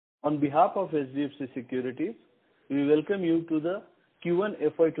On behalf of HDFC Securities, we welcome you to the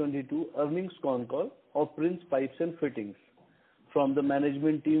Q1FY22 earnings con call of Prince Pipes and Fittings. From the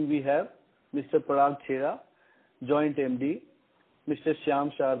management team, we have Mr. Parag Chheda, Joint MD, Mr.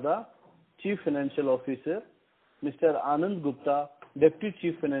 Shyam Sharda, Chief Financial Officer, Mr. Anand Gupta, Deputy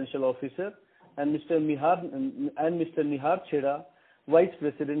Chief Financial Officer, and Mr. Nihar Chheda, Vice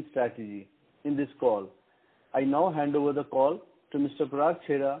President Strategy. In this call, I now hand over the call to Mr. Parag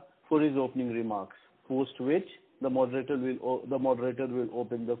Chheda for his opening remarks, post which the moderator will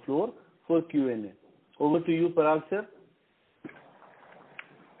open the floor for Q&A. Over to you, Parag sir.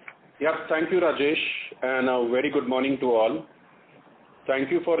 Yes, thank you, Rajesh, and a very good morning to all.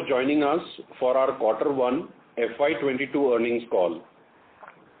 Thank you for joining us for our Q1 FY22 earnings call.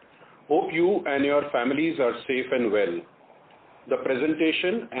 Hope you and your families are safe and well. The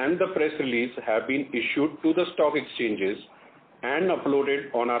presentation and the press release have been issued to the stock exchanges and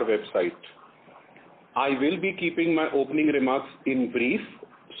uploaded on our website. I will be keeping my opening remarks in brief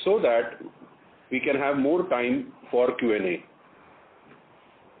so that we can have more time for Q&A.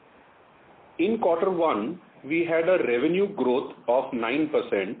 In Q1, we had a revenue growth of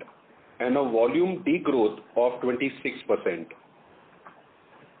 9% and a volume degrowth of 26%.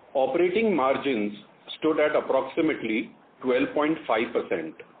 Operating margins stood at approximately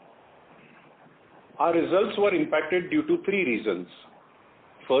 12.5%. Our results were impacted due to three reasons.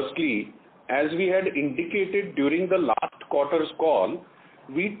 Firstly, as we had indicated during the last quarter's call,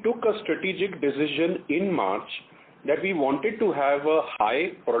 we took a strategic decision in March that we wanted to have a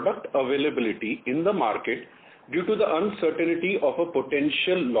high product availability in the market due to the uncertainty of a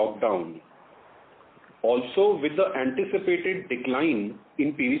potential lockdown. Also, with the anticipated decline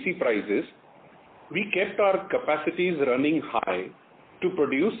in PVC prices, we kept our capacities running high to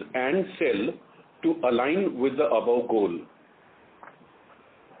produce and sell to align with the above goal.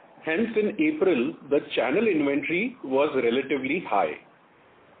 Hence, in April, the channel inventory was relatively high.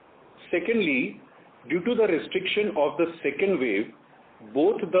 Secondly, due to the restriction of the second wave,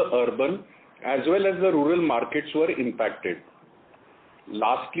 both the urban as well as the rural markets were impacted.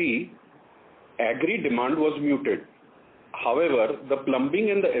 Lastly, agri demand was muted. However, the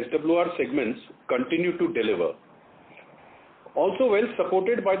plumbing and the SWR segments continue to deliver. Also well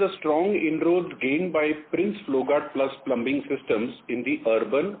supported by the strong inroads gained by Prince Flowguard Plus plumbing systems in the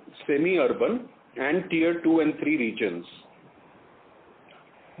urban, semi-urban and tier 2 and 3 regions.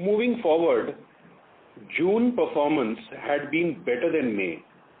 Moving forward, June performance had been better than May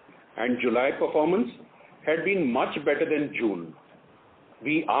and July performance had been much better than June.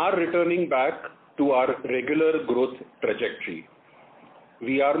 We are returning back to our regular growth trajectory.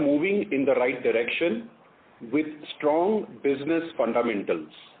 We are moving in the right direction with strong business fundamentals.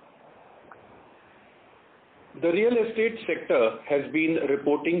 The real estate sector has been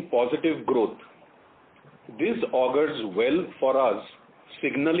reporting positive growth. This augurs well for us,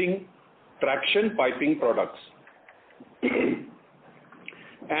 signaling traction piping products.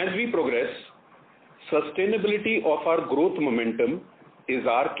 As we progress, sustainability of our growth momentum is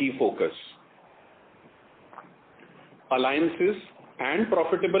our key focus. Alliances and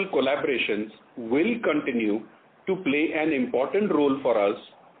profitable collaborations will continue to play an important role for us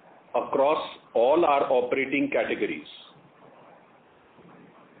across all our operating categories.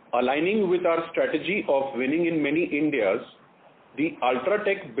 Aligning with our strategy of winning in many Indias, the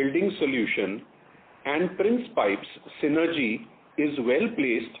Ultratech building solution and Prince Pipes synergy is well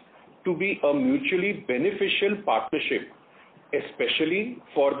placed to be a mutually beneficial partnership, especially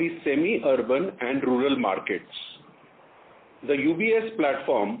for the semi-urban and rural markets. The UBS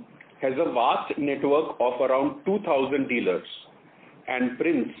platform has a vast network of around 2,000 dealers, and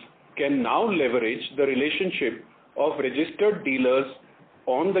Prince can now leverage the relationship of registered dealers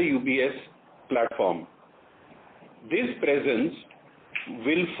on the UBS platform. This presence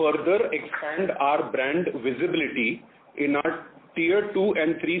will further expand our brand visibility in our tier 2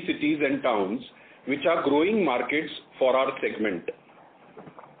 and 3 cities and towns, which are growing markets for our segment.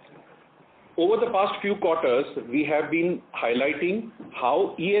 Over the past few quarters, we have been highlighting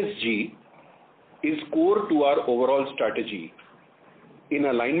how ESG is core to our overall strategy. In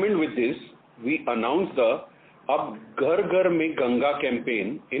alignment with this, we announced the Ab Ghar Ghar Mein Ganga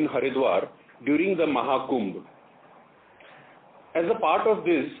campaign in Haridwar during the Mahakumbh. As a part of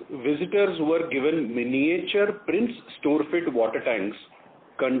this, visitors were given miniature Prince store-fit water tanks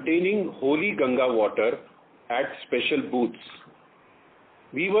containing holy Ganga water at special booths.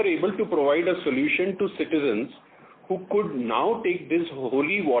 We were able to provide a solution to citizens who could now take this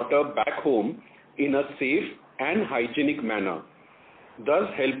holy water back home in a safe and hygienic manner, thus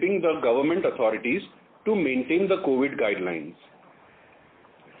helping the government authorities to maintain the COVID guidelines.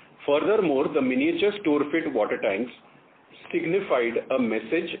 Furthermore, the miniature store-fit water tanks signified a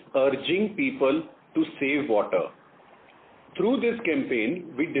message urging people to save water. Through this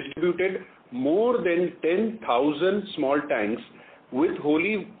campaign, we distributed more than 10,000 small tanks with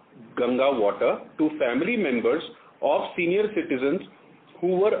holy Ganga water to family members of senior citizens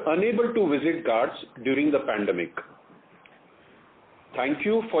who were unable to visit ghats during the pandemic. Thank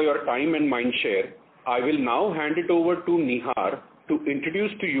you for your time and mindshare. I will now hand it over to Nihar to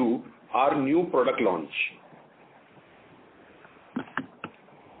introduce to you our new product launch.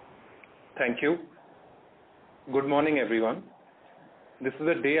 Thank you. Good morning, everyone. This is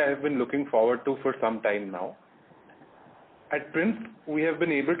a day I have been looking forward to for some time now. At Prince, we have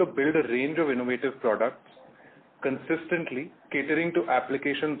been able to build a range of innovative products consistently catering to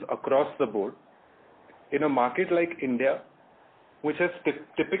applications across the board in a market like India, which has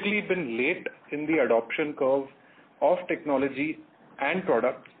typically been late in the adoption curve of technology and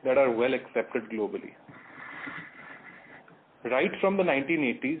products that are well accepted globally. Right from the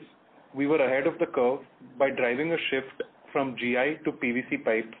 1980s, we were ahead of the curve by driving a shift from GI to PVC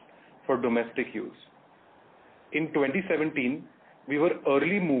pipes for domestic use. In 2017, we were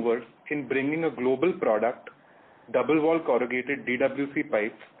early movers in bringing a global product, double wall corrugated DWC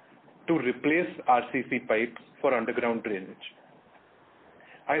pipes, to replace RCC pipes for underground drainage.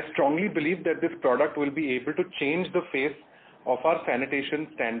 I strongly believe that this product will be able to change the face of our sanitation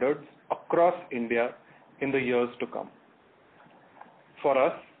standards across India in the years to come. For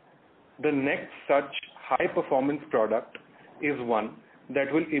us, the next such high-performance product is one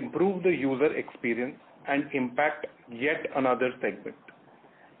that will improve the user experience and impact yet another segment.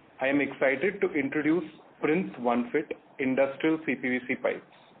 I am excited to introduce Prince OneFit Industrial CPVC Pipes.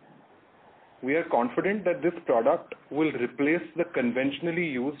 We are confident that this product will replace the conventionally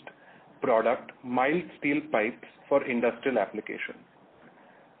used product mild steel pipes for industrial application.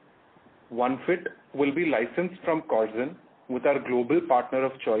 OneFit will be licensed from Corzen with our global partner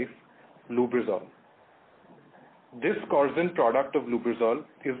of choice, Lubrizol. This Corzen product of Lubrizol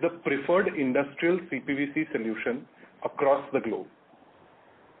is the preferred industrial CPVC solution across the globe.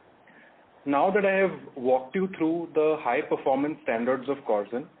 Now that I have walked you through the high performance standards of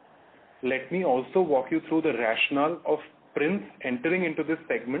Corzen, let me also walk you through the rationale of Prince entering into this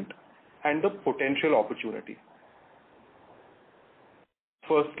segment and the potential opportunity.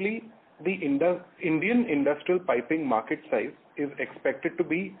 Firstly, the Indian industrial piping market size is expected to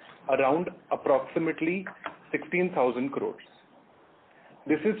be around approximately 16,000 crores.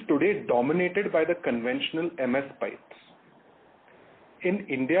 This is today dominated by the conventional MS pipes. In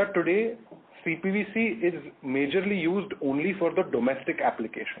India today, CPVC is majorly used only for the domestic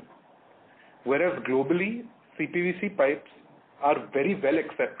application, whereas globally, CPVC pipes are very well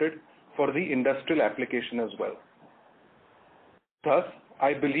accepted for the industrial application as well. Thus,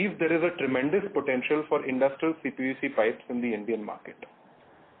 I believe there is a tremendous potential for industrial CPVC pipes in the Indian market.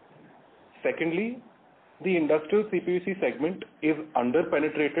 Secondly, the industrial CPVC segment is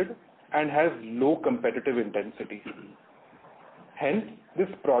under-penetrated and has low competitive intensity. Hence, this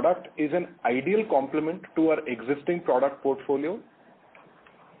product is an ideal complement to our existing product portfolio.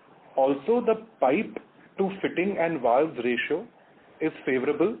 Also, the pipe to fitting and valves ratio is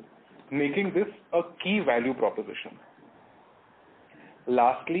favorable, making this a key value proposition.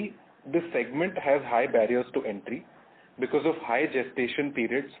 Lastly, this segment has high barriers to entry because of high gestation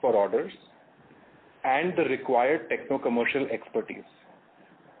periods for orders and the required techno-commercial expertise.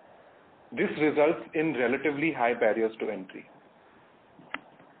 This results in relatively high barriers to entry.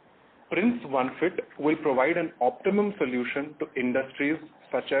 Prince OneFit will provide an optimum solution to industries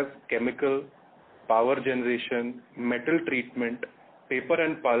such as chemical, power generation, metal treatment, paper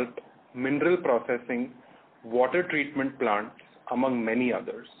and pulp, mineral processing, water treatment plants, among many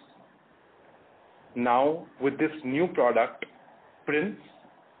others. Now, with this new product, Prince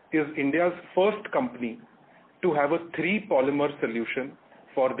is India's first company to have a 3-polymer solution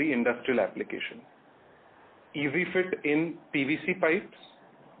for the industrial application. Easy fit in PVC pipes,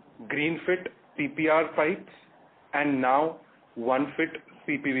 green fit PPR pipes, and now OneFit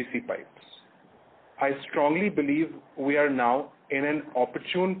CPVC pipes. I strongly believe we are now in an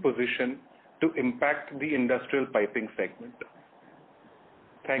opportune position to impact the industrial piping segment.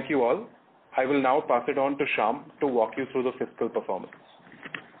 Thank you all. I will now pass it on to Shyam to walk you through the fiscal performance.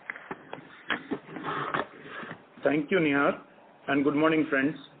 Thank you, Nihar, and good morning,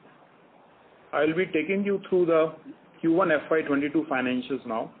 friends. I will be taking you through the Q1FY22 financials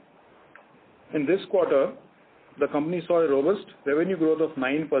now. In this quarter, the company saw a robust revenue growth of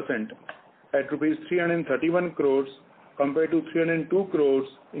 9% at rupees 331 crores compared to 302 crores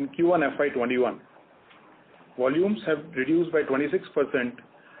in Q1FY21. Volumes have reduced by 26%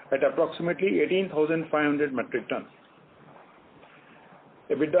 at approximately 18,500 metric tons.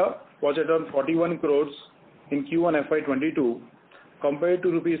 EBITDA was at around 41 crores in Q1 FY22 compared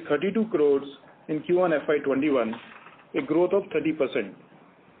to rupees 32 crores in Q1 FY21, a growth of 30%.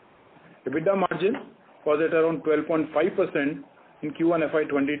 EBITDA margin was at around 12.5% in Q1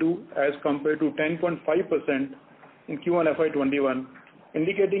 FY22 as compared to 10.5% in Q1 FY21,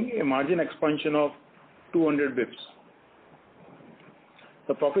 indicating a margin expansion of 200 bips.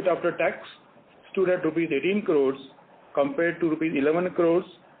 The profit after tax stood at rupees 18 crores compared to rupees 11 crores,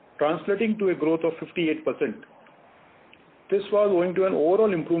 translating to a growth of 58%. This was owing to an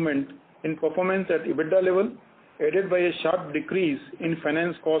overall improvement in performance at EBITDA level, aided by a sharp decrease in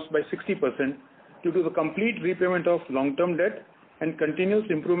finance cost by 60% due to the complete repayment of long-term debt and continuous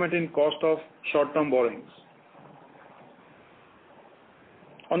improvement in cost of short-term borrowings.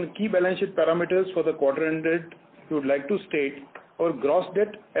 On the key balance sheet parameters for the quarter ended, we would like to state our gross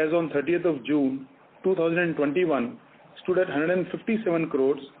debt as on 30th of June 2021 stood at 157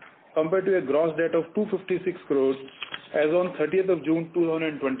 crores compared to a gross debt of 256 crores as on 30th of June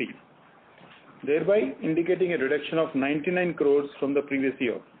 2020, thereby indicating a reduction of 99 crores from the previous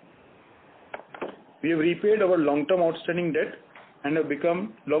year. We have repaid our long-term outstanding debt and have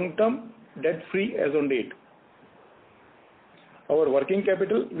become long-term debt-free as on date. Our working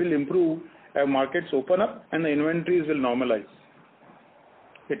capital will improve as markets open up and the inventories will normalize.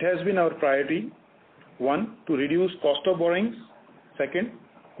 It has been our priority, 1, to reduce cost of borrowings, 2,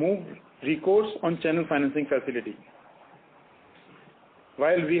 move recourse on channel financing facility.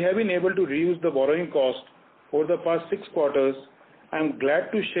 While we have been able to reduce the borrowing cost over the past 6 quarters, I am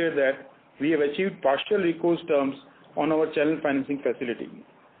glad to share that we have achieved partial recourse terms on our channel financing facility.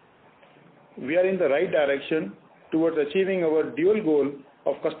 We are in the right direction towards achieving our dual goal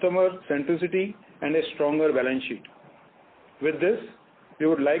of customer centricity and a stronger balance sheet. With this, we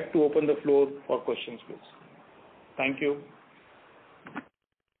would like to open the floor for questions, please. Thank you.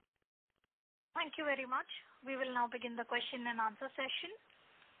 Thank you very much. We will now begin the question and answer session.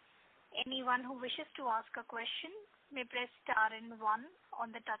 Anyone who wishes to ask a question may press star and 1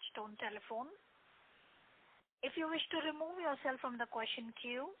 on the touchtone telephone. If you wish to remove yourself from the question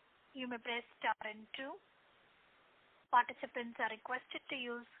queue, you may press star and 2. Participants are requested to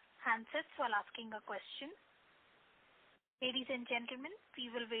use handsets while asking a question. Ladies and gentlemen, we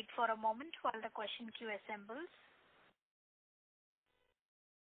will wait for a moment while the question queue assembles.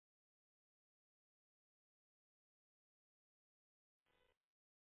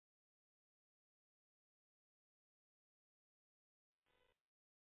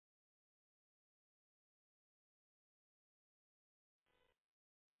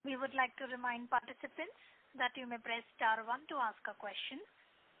 We would like to remind participants that you may press star 1 to ask a question.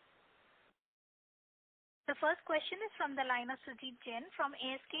 The first question is from the line of Sujit Jain from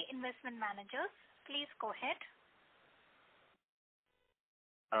ASK Investment Managers. Please go ahead.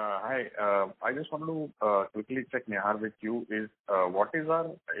 Hi. I just want to quickly check, Nihar, with you is what is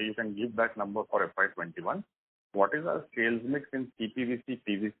our, you can give that number for FY21. What is our sales mix in CPVC,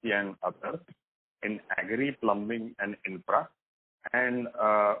 PVC and others, in agri, plumbing and infra? And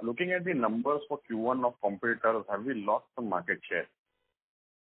looking at the numbers for Q1 of competitors, have we lost some market share?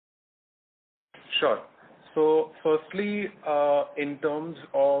 Sure. So firstly, in terms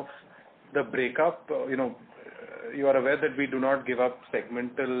of the breakup, you are aware that we do not give up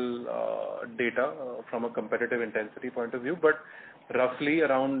segmental data from a competitive intensity point of view, but roughly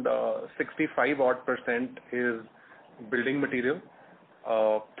around 65% is building material,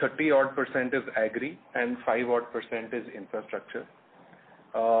 30% is agri, and 5% is infrastructure.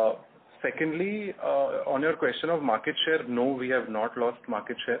 Secondly, on your question of market share, no, we have not lost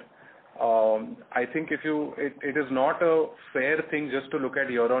market share. I think it is not a fair thing just to look at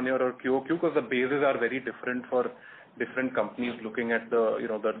year on year or QOQ because the bases are very different for different companies looking at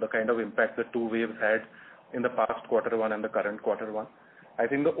the kind of impact the two waves had in the past Q1 and the current Q1. I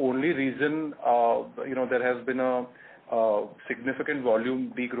think the only reason there has been a significant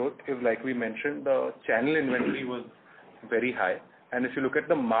volume degrowth is, like we mentioned, the channel inventory was very high, and if you look at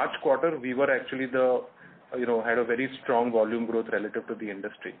the March quarter, we were actually had a very strong volume growth relative to the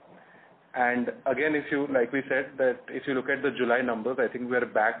industry. And again, like we said, that if you look at the July numbers, I think we are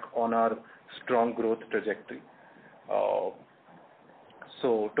back on our strong growth trajectory.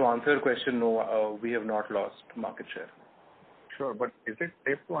 So to answer your question, no, we have not lost market share. Sure, but is it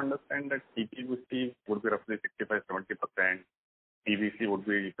safe to understand that CPVC would be roughly 65-70%, PVC would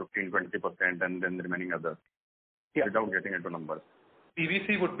be 15-20%, and then the remaining others, without getting into numbers?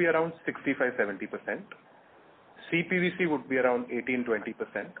 PVC would be around 65-70%. CPVC would be around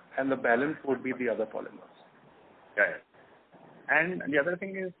 18-20%, and the balance would be the other polymers. Yeah. And the other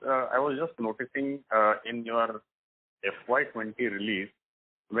thing is, I was just noticing in your FY20 release,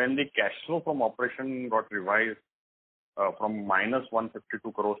 when the cash flow from operation got revised from minus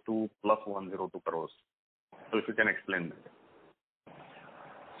 152 crores to plus 102 crores. So if you can explain that.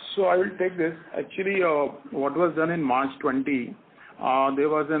 So I will take this. Actually, what was done in March 20, there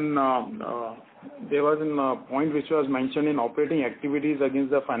was a point which was mentioned in operating activities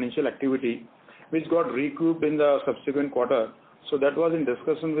against the financial activity, which got recouped in the subsequent quarter. So that was in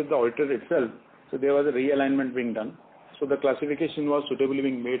discussion with the auditor itself. So there was a realignment being done. So the classification was suitably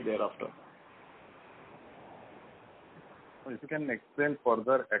being made thereafter. If you can explain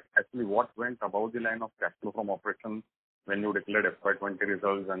further actually what went above the line of cash flow from operations when you declared FY20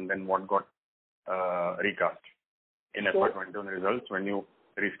 results, and then what got recast in FY21 results when you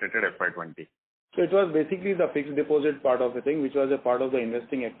restated FY20. So it was basically the fixed deposit part of the thing, which was a part of the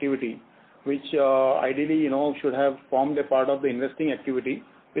investing activity, which ideally, should have formed a part of the investing activity,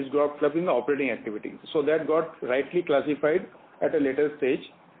 which got clubbed in the operating activity. So that got rightly classified at a later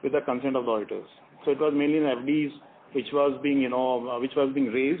stage with the consent of the auditors. So it was mainly in FDs, which was being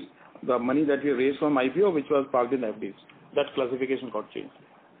raised, the money that we raised from IPO, which was parked in FDs. That classification got changed.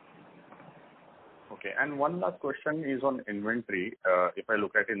 Okay. And one last question is on inventory. If I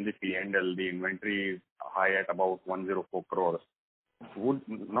look at in the P&L, the inventory is high at about 104 crores. Would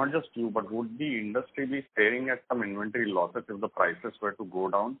not just you, but would the industry be staring at some inventory losses if the prices were to go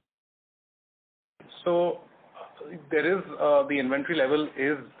down? So there is the inventory level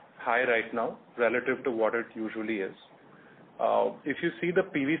is high right now relative to what it usually is. If you see the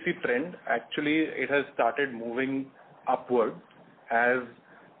PVC trend, actually it has started moving upward as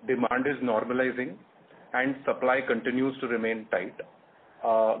demand is normalizing and supply continues to remain tight.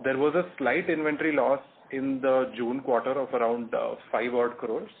 There was a slight inventory loss in the June quarter of around 5 odd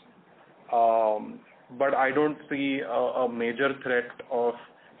crores. But I don't see a major threat of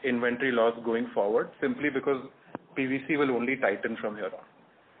inventory loss going forward, simply because PVC will only tighten from here on.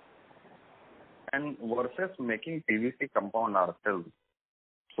 And versus making PVC compound ourselves,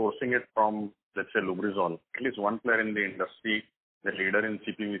 sourcing it from, let's say, Lubrizol, at least one player in the industry, the leader in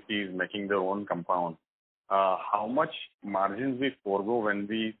CPVC, is making their own compound. How much margins we forego when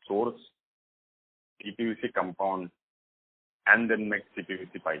we source CPVC compound and then make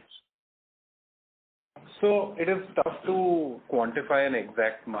CPVC pipes? So it is tough to quantify an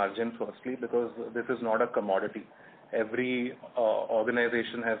exact margin firstly, because this is not a commodity. Every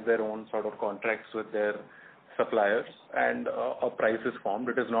organization has their own sort of contracts with their suppliers, and a price is formed.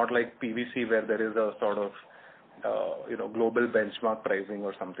 It is not like PVC where there is a sort of global benchmark pricing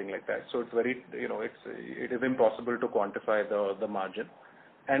or something like that. So it's very it is impossible to quantify the margin.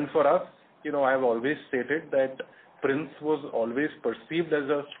 And for us, I've always stated that Prince was always perceived as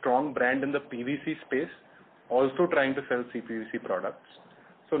a strong brand in the PVC space, also trying to sell CPVC products.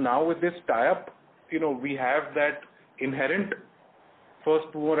 So now with this tie-up, we have that inherent first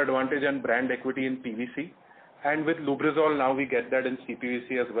mover advantage and brand equity in PVC. And with Lubrizol, now we get that in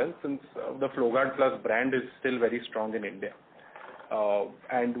CPVC as well, since the Flowguard Plus brand is still very strong in India.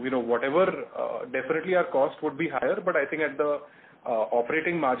 And whatever, definitely our cost would be higher, but I think at the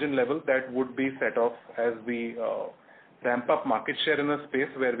operating margin level, that would be set off as we ramp up market share in a space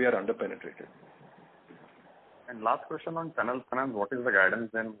where we are under-penetrated. And last question on channel finance, what is the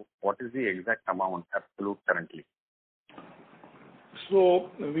guidance and what is the exact amount absolute currently? So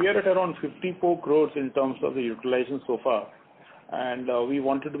we are at around 54 crores in terms of the utilization so far, and we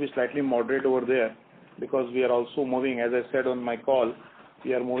wanted to be slightly moderate over there because we are also moving, as I said on my call,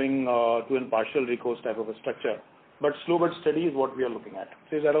 we are moving to a partial recourse type of a structure. But slow but steady is what we are looking at.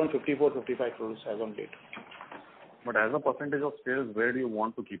 So it's around 54-55 crores as on date. But as a percentage of sales, where do you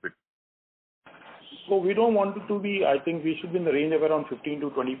want to keep it? So we don't want it to be, I think we should be in the range of around 15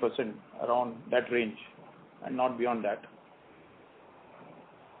 to 20%, around that range, and not beyond that.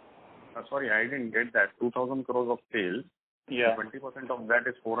 Sorry, I didn't get that. 2,000 crores of sales. Yeah. 20% of that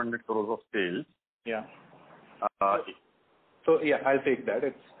is 400 crores of sales. Yeah. So yeah, I'll take that.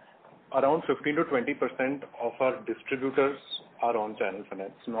 It's around 15 to 20% of our distributors are on channel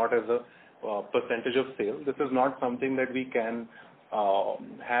finance, not as a percentage of sales. This is not something that we can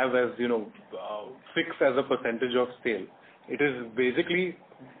have as, fix as a percentage of sale. It is basically,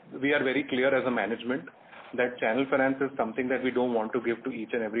 we are very clear as a management that channel finance is something that we don't want to give to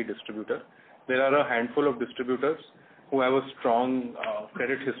each and every distributor. There are a handful of distributors who have a strong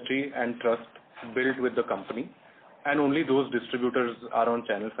credit history and trust built with the company, and only those distributors are on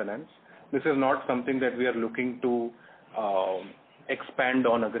channel finance. This is not something that we are looking to expand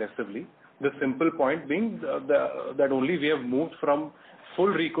on aggressively. The simple point being that only we have moved from full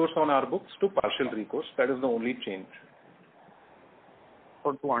recourse on our books to partial recourse. That is the only change.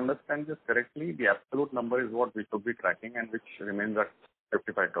 So to understand this correctly, the absolute number is what we should be tracking and which remains at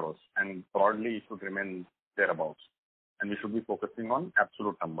 55 crores, and broadly it should remain thereabouts. And we should be focusing on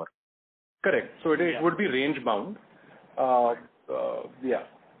absolute number. Correct. So it would be range bound. Yeah.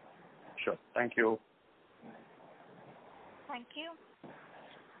 Sure. Thank you. Thank you.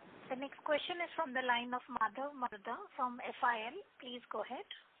 The next question is from the line of Madhav Marda from FIL. Please go ahead.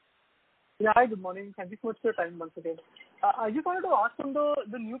 Yeah, hi, good morning. Thank you so much for your time once again. I just wanted to ask on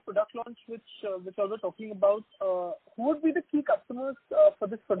the new product launch which I was talking about, who would be the key customers for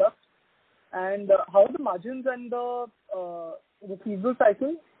this product, and how are the margins and the receivable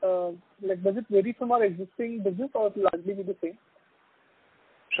cycle? Like, does it vary from our existing business or largely be the same?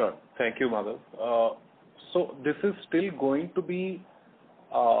 Sure. Thank you, Madhav. So this is still going to be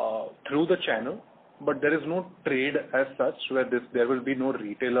through the channel, but there is no trade as such where there will be no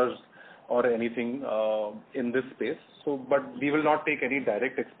retailers or anything in this space. So, but we will not take any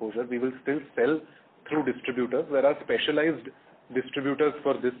direct exposure. We will still sell through distributors. There are specialized distributors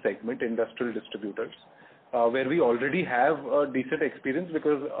for this segment, industrial distributors, where we already have a decent experience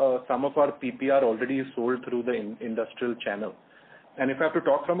because some of our PPR already is sold through the industrial channel. And if I have to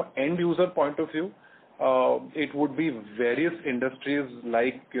talk from an end user point of view, it would be various industries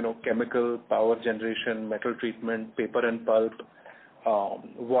like, chemical, power generation, metal treatment, paper and pulp,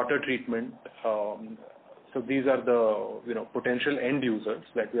 water treatment. So these are the, potential end users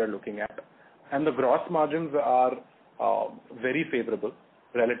that we are looking at. And the gross margins are very favorable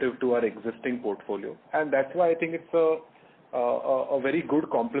relative to our existing portfolio. And that's why I think it's a very good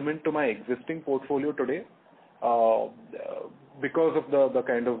complement to my existing portfolio today, because of the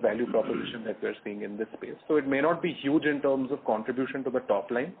kind of value proposition that we're seeing in this space. So it may not be huge in terms of contribution to the top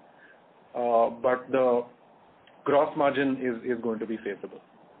line, but the gross margin is going to be favorable.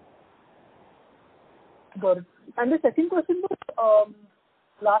 Got it. And the second question was,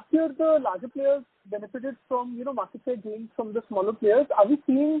 last year the larger players benefited from, market share gains from the smaller players. Are we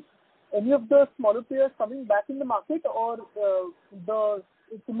seeing any of the smaller players coming back in the market, or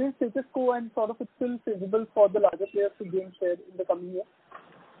it remains status quo and sort of it's still feasible for the larger players to gain share in the coming year?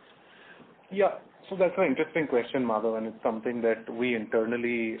 Yeah, so that's an interesting question, Madhav, and it's something that we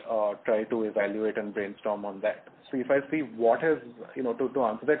internally try to evaluate and brainstorm on that. So if I see what has, to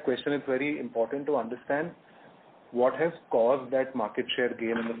answer that question, it's very important to understand what has caused that market share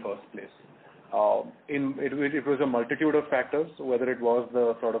gain in the first place. It was a multitude of factors, whether it was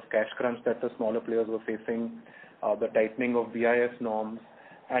the sort of cash crunch that the smaller players were facing, the tightening of BIS norms,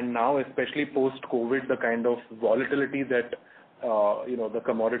 and now especially post-COVID, the kind of volatility that the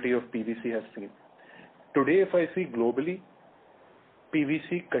commodity of PVC has seen. Today, if I see globally,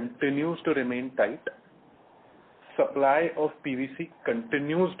 PVC continues to remain tight. Supply of PVC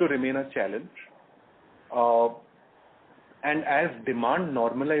continues to remain a challenge. And as demand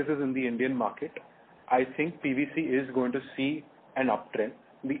normalizes in the Indian market, I think PVC is going to see an uptrend.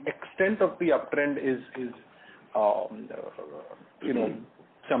 The extent of the uptrend is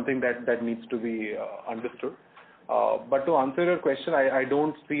something that needs to be understood. But to answer your question, I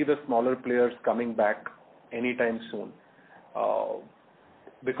don't see the smaller players coming back anytime soon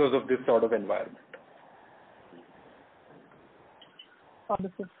because of this sort of environment.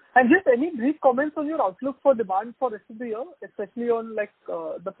 Understood. And just any brief comments on your outlook for demand for rest of the year, especially on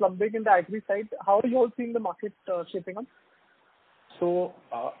the plumbing and the agri side. How are you all seeing the market shaping up? So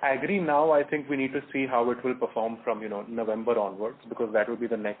agri now, I think we need to see how it will perform from November onwards, because that will be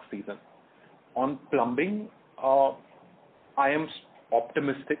the next season. On plumbing, I am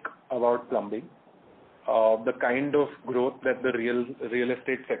optimistic about plumbing. The kind of growth that the real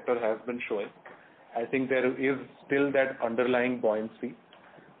estate sector has been showing, I think there is still that underlying buoyancy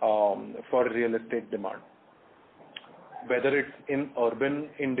for real estate demand. Whether it's in urban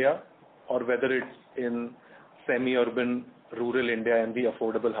India or whether it's in semi-urban rural India and the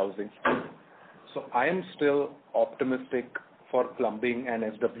affordable housing space. So I am still optimistic for plumbing and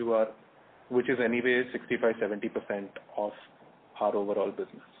SWR, which is anyway 65-70% of our overall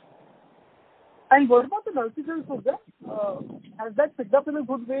business. And what about the Nalsijal program? Has that picked up in a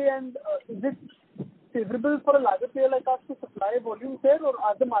good way, and is it favorable for a larger player like us to supply volumes there, or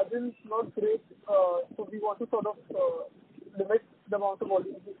are the margins not great, so we want to sort of limit the amount of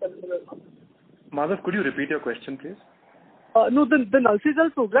volumes we sell in the market? Madhav, could you repeat your question, please? No, the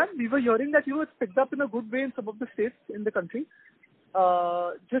Nalsijal program, we were hearing that it's picked up in a good way in some of the states in the country.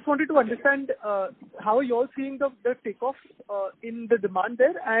 Just wanted to understand how are you all seeing the takeoff in the demand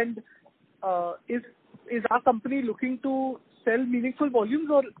there, and is our company looking to sell meaningful volumes,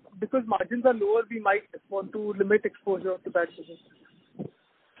 or because margins are lower, we might want to limit exposure to that business?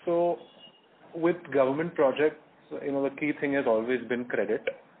 So with government projects, the key thing has always been credit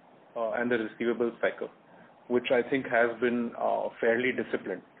and the receivables cycle, which I think has been fairly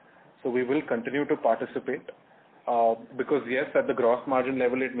disciplined. So we will continue to participate because yes, at the gross margin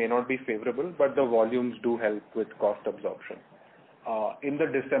level it may not be favorable, but the volumes do help with cost absorption. In the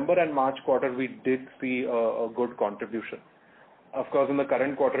December and March quarter, we did see a good contribution. Of course, in the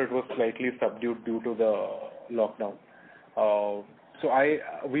current quarter, it was slightly subdued due to the lockdown.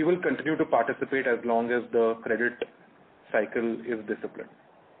 We will continue to participate as long as the credit cycle is disciplined.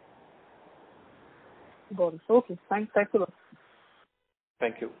 Got it. Okay. Thanks a lot.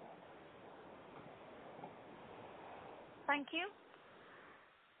 Thank you. Thank you.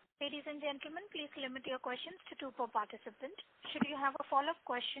 Ladies and gentlemen, please limit your questions to 2 per participant. Should you have a follow-up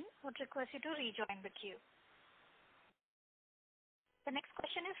question, would request you to rejoin the queue. The next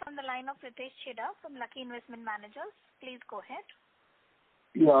question is from the line of Ritesh Chheda from Lucky Investment Managers. Please go ahead.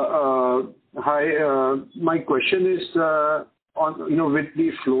 Yeah. Hi. My question is on with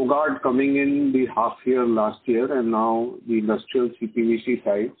the flow guard coming in the half year last year and now the industrial CPVC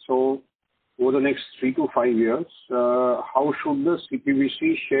side. So over the next 3 to 5 years, how should the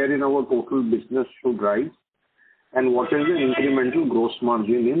CPVC share in our total business should rise? And what is the incremental gross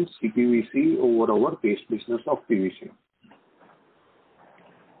margin in CPVC over our paste business of PVC?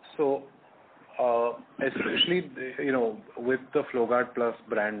 So, especially, with the FlowGuard Plus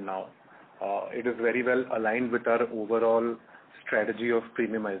brand now, it is very well aligned with our overall strategy of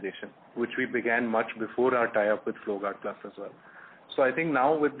premiumization, which we began much before our tie-up with FlowGuard Plus as well. So I think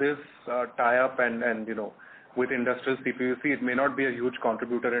now with this tie-up and with industrial CPVC, it may not be a huge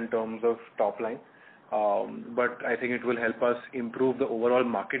contributor in terms of top line, but I think it will help us improve the overall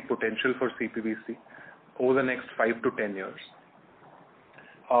market potential for CPVC over the next 5 to 10 years.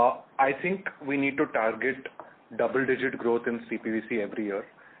 I think we need to target double-digit growth in CPVC every year.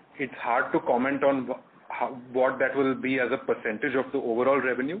 It's hard to comment on what that will be as a percentage of the overall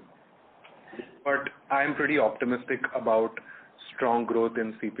revenue, but I'm pretty optimistic about strong growth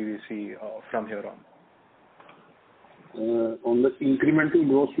in CPVC from here on. On the incremental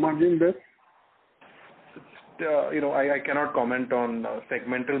gross margin there? I cannot comment on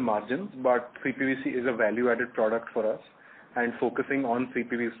segmental margins, but CPVC is a value-added product for us, and focusing on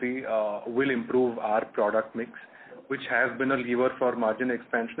CPVC will improve our product mix, which has been a lever for margin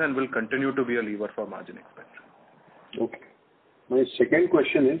expansion and will continue to be a lever for margin expansion. Okay. My second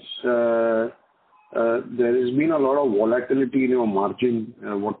question is, there has been a lot of volatility in your margin,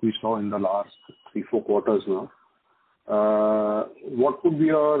 what we saw in the last 3-4 quarters now. What would be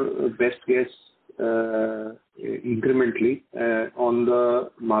your best guess incrementally on the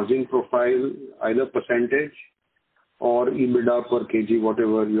margin profile, either percentage or EBITDA per kg,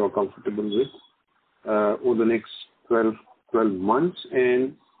 whatever you are comfortable with, over the next 12 months,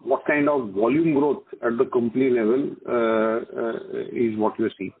 and what kind of volume growth at the company level is what you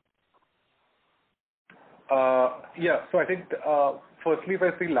see? So I think, firstly, if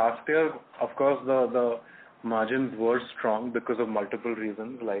I see last year, of course, the margins were strong because of multiple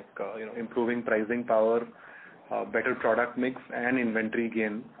reasons, like improving pricing power, better product mix, and inventory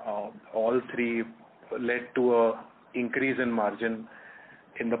gain. All three led to a increase in margin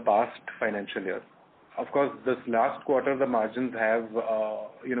in the past financial year. Of course, this last quarter the margins have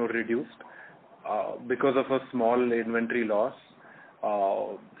reduced because of a small inventory loss.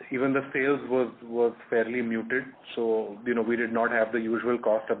 Even the sales was fairly muted, so we did not have the usual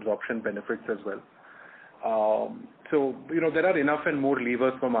cost absorption benefits as well. So there are enough and more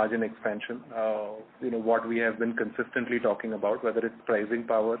levers for margin expansion. What we have been consistently talking about, whether it's pricing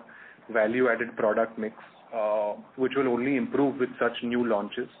power, value-added product mix, which will only improve with such new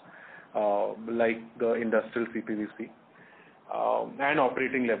launches like the industrial CPVC, and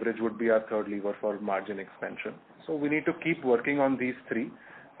operating leverage would be our third lever for margin expansion. So we need to keep working on these three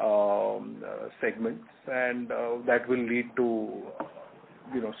segments, and that will lead to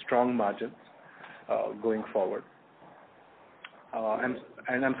strong margins going forward.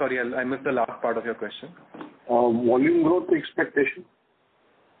 And I'm sorry, I missed the last part of your question. Volume growth expectation?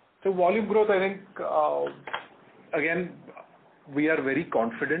 So volume growth, I think, again, we are very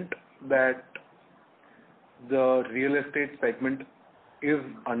confident that the real estate segment is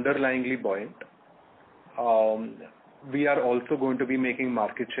underlyingly buoyant. We are also going to be making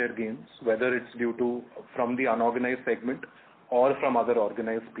market share gains, whether it's from the unorganized segment or from other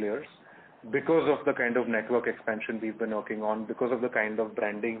organized players, because of the kind of network expansion we've been working on, because of the kind of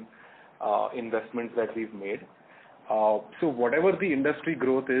branding investments that we've made. So whatever the industry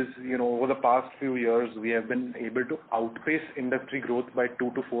growth is, over the past few years, we have been able to outpace industry growth by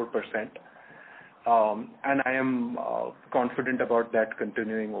 2 to 4%. And I am confident about that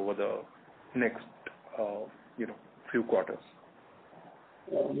continuing over the next few quarters.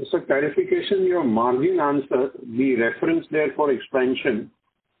 Mr. Clarification, your margin answer, the reference there for expansion,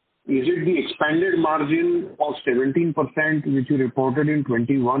 is it the expanded margin of 17% which you reported in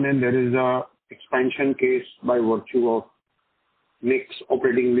 21 and there is a expansion case by virtue of mix,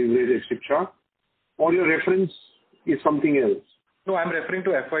 operating leverage, etc., or your reference is something else? No, I'm referring to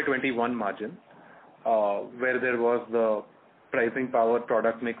FY21 margin, where there was the pricing power,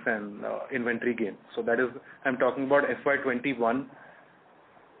 product mix, and inventory gain. So that is, I'm talking about FY21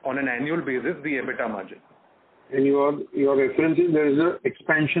 on an annual basis, the EBITDA margin. And your reference is there is a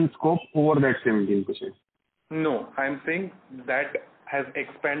expansion scope over that 17%. No, I'm saying that has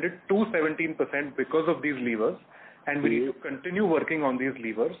expanded to 17% because of these levers, and we need to continue working on these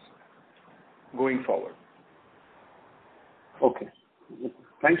levers going forward. Okay.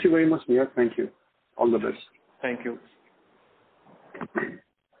 Thank you very much, Nihar. Thank you. All the best. Thank you.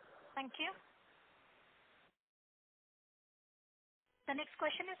 Thank you. The next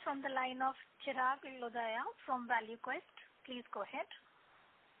question is from the line of Chirag Lodaya from ValueQuest. Please go ahead.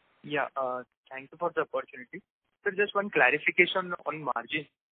 Yeah, thank you for the opportunity. So just one clarification on margin.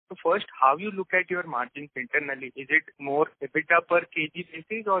 So first, how you look at your margins internally? Is it more EBITDA per kg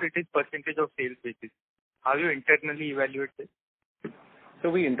basis or it is percentage of sales basis? How you internally evaluate this? So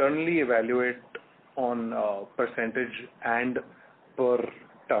we internally evaluate on percentage and per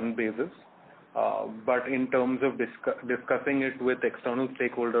ton basis. But in terms of discussing it with external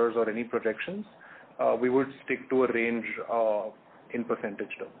stakeholders or any projections, we would stick to a range in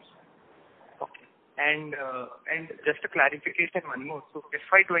percentage terms. Okay. And just a clarification, one more. So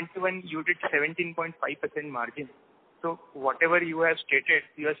FY21, you did 17.5% margin. So whatever you have stated,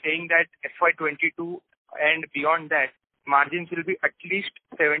 you are saying that FY22 and beyond that, margins will be at least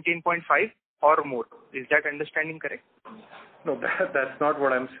 17.5 or more. Is that understanding correct? No, that's not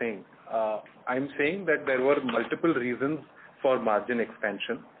what I'm saying. I'm saying that there were multiple reasons for margin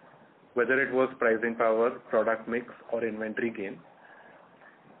expansion, whether it was pricing power, product mix, or inventory gain,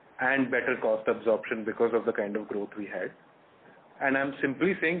 and better cost absorption because of the kind of growth we had. And I'm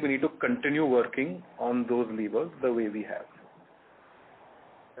simply saying we need to continue working on those levers the way we have.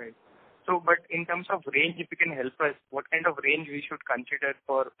 Right. So, but in terms of range, if you can help us, what kind of range we should consider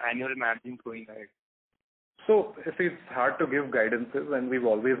for annual margins going ahead? So, it's hard to give guidances, and we've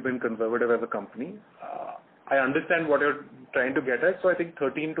always been conservative as a company. I understand what you're trying to get at, so I think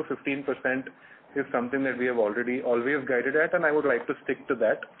 13 to 15% is something that we have already always guided at, and I would like to stick to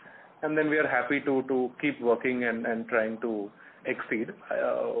that. And then we are happy to keep working and trying to exceed.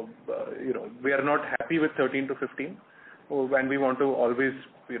 We are not happy with 13 to 15, and we want to always,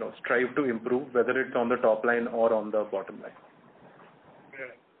 strive to improve, whether it's on the top line or on the bottom line.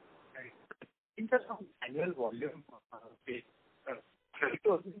 In terms of annual volume,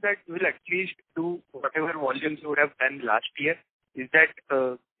 that you will at least do whatever volumes you would have done last year. Is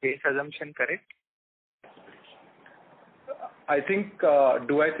that base assumption correct? I think,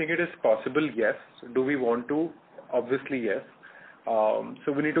 do I think it is possible? Yes. Do we want to? Obviously, yes.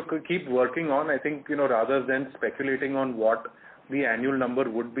 So we need to keep working on, I think, rather than speculating on what the annual number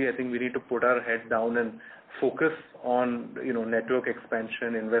would be, I think we need to put our head down and focus on, network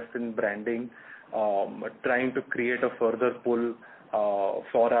expansion, invest in branding, trying to create a further pull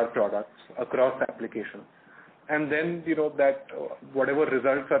for our products across applications. And then, that whatever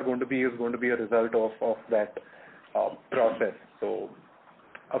results are going to be is going to be a result of that process. So,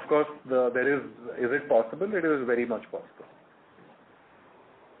 of course, is it possible? It is very much possible.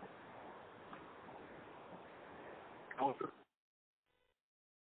 Okay.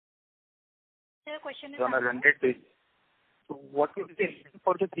 Your question is on a 100 days. So what would be the reason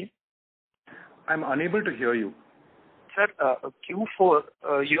for the team? I'm unable to hear you. Sir, Q4,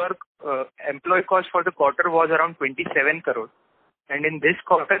 your employee cost for the quarter was around 27 crore. And in this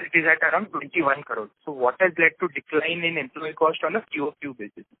quarter, it is at around 21 crore. So what has led to decline in employee cost on a QOQ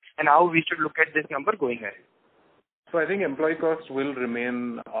basis? And how we should look at this number going ahead? So I think employee costs will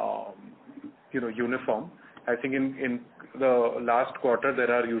remain, uniform. I think in the last quarter,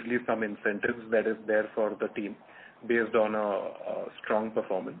 there are usually some incentives that is there for the team based on a strong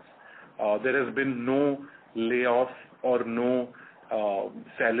performance. There has been no layoff or no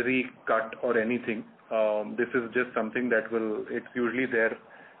salary cut or anything. This is just something that it's usually there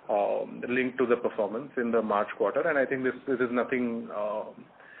linked to the performance in the March quarter. And I think this is nothing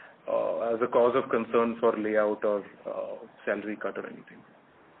as a cause of concern for layout or salary cut or anything.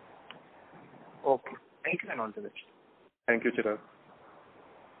 Okay. Thank you and all the best. Thank you, Chirag.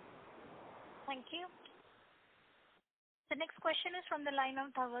 Thank you. The next question is from the line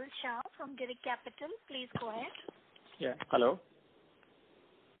of Dhaval Shah from Girik Capital. Please go ahead. Yeah. Hello.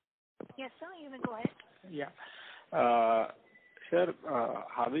 Yes, sir. You may go ahead. Yeah. Sir,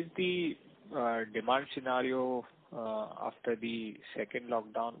 how is the demand scenario after the second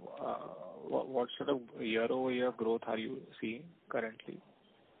lockdown? What sort of year-over-year growth are you seeing currently?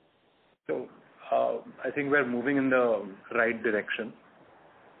 So I think we're moving in the right direction.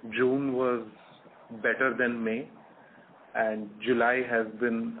 June was better than May, and July has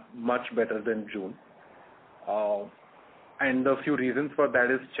been much better than June. And a few reasons for that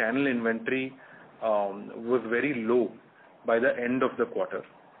is channel inventory was very low by the end of the quarter,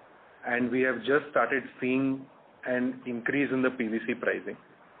 and we have just started seeing an increase in the PVC pricing.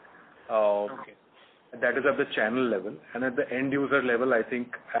 Okay. That is at the channel level, and at the end user level, I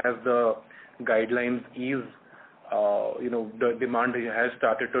think as the guidelines ease, the demand has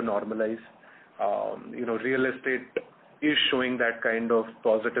started to normalize. Real estate is showing that kind of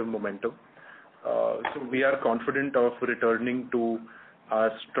positive momentum. So we are confident of returning to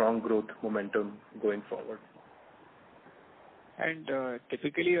our strong growth momentum going forward. And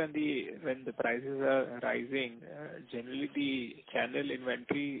typically when the prices are rising, generally the channel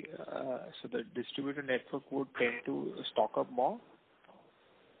inventory, so the distributor network would tend to stock up more?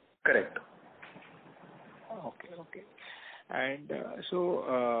 Correct. Okay. And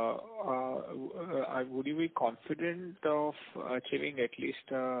would you be confident of achieving at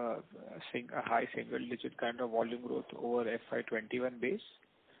least a high single-digit kind of volume growth over FY21 base,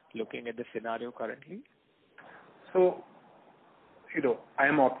 looking at the scenario currently? So, I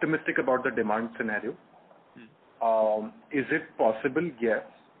am optimistic about the demand scenario. Is it possible? Yes.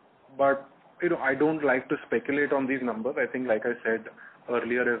 But, I don't like to speculate on these numbers. I think, like I said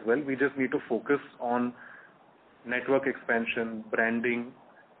earlier as well, we just need to focus on network expansion, branding,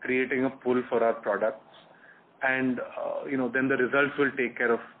 creating a pull for our products, and then the results will take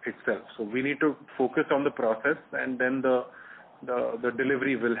care of itself. So we need to focus on the process, and then the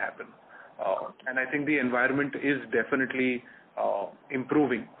delivery will happen. And I think the environment is definitely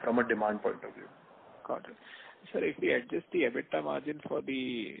improving from a demand point of view. Got it. Sir, if we adjust the EBITDA margin for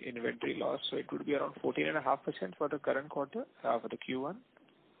the inventory loss, so it would be around 14.5% for the current quarter, for the Q1?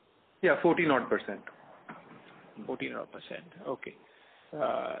 Yeah, 14%. 14%. Okay.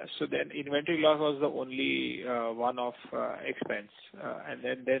 So then inventory loss was the only one-off expense, and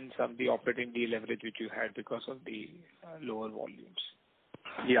then some the operating deleverage which you had because of the lower volumes.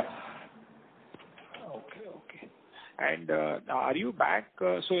 Yeah. Okay. And are you back?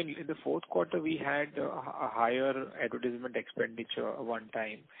 So in the fourth quarter we had a higher advertisement expenditure one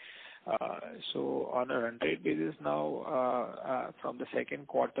time. So on a run rate basis now, from the second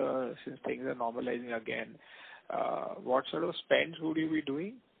quarter, since things are normalizing again, what sort of spends would you be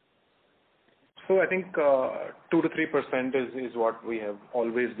doing? So I think 2 to 3% is what we have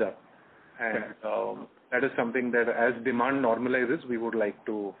always done, and that is something that as demand normalizes, we would like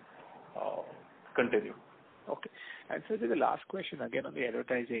to continue. Okay. And so the last question again on the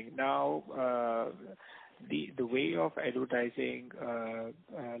advertising. Now, the way of advertising,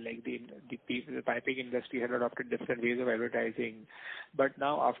 like the piping industry had adopted different ways of advertising, but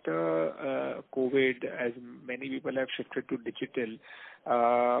now after COVID, as many people have shifted to digital,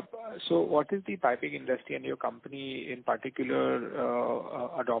 so what is the piping industry and your company in particular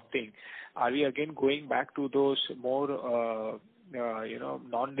adopting? Are we again going back to those more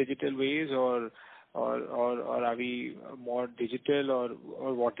non-digital ways, or are we more digital,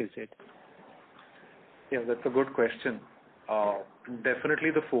 or what is it? Yeah, that's a good question.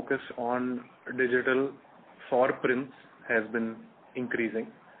 Definitely the focus on digital for prints has been increasing.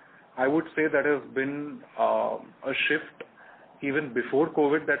 I would say that has been a shift even before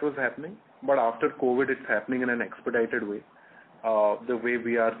COVID that was happening, but after COVID it's happening in an expedited way. The way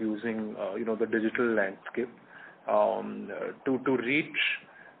we are using the digital landscape to reach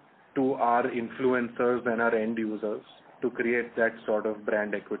to our influencers and our end users to create that sort of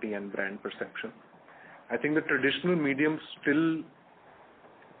brand equity and brand perception. I think the traditional mediums still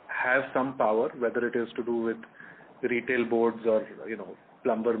have some power, whether it is to do with retail boards or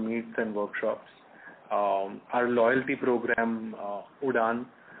plumber meets and workshops. Our loyalty program Udaan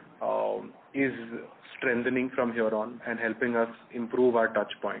is strengthening from here on and helping us improve our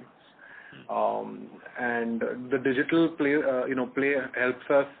touch points. And the digital play helps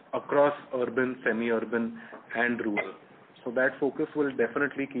us across urban, semi-urban, and rural. So that focus will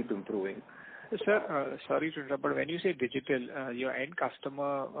definitely keep improving. Sir, sorry to interrupt, but when you say digital, your end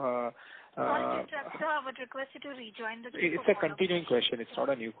customer... Sorry to interrupt, sir. I would request you to rejoin the queue. It's a continuing question. It's not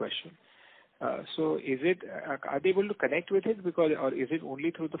a new question. So is it, are they able to connect with it, or is it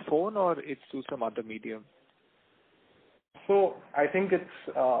only through the phone, or it's through some other medium? So I think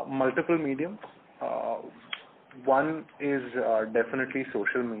it's multiple mediums. One is definitely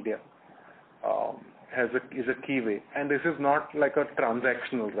social media. is a key way. And this is not like a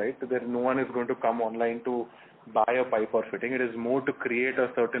transactional, right? No one is going to come online to buy a pipe or fitting. It is more to create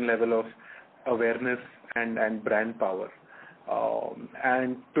a certain level of awareness and brand power.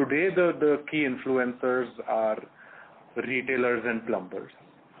 And today the key influencers are retailers and plumbers.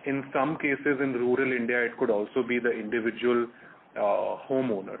 In some cases in rural India, it could also be the individual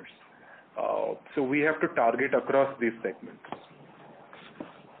homeowners. So we have to target across these segments.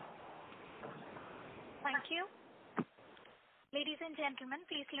 Thank you. Ladies and gentlemen,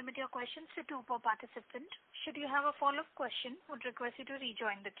 please limit your questions to 2 per participant. Should you have a follow-up question, would request you to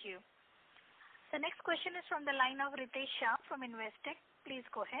rejoin the queue. The next question is from the line of Ritesh Shah from Investec. Please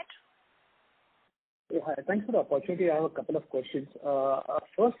go ahead. Hi. Thanks for the opportunity. I have a couple of questions.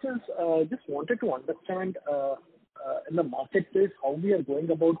 First is, just wanted to understand in the marketplace how we are going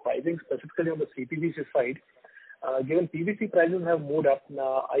about pricing specifically on the CPVC side. Given PVC prices have moved up,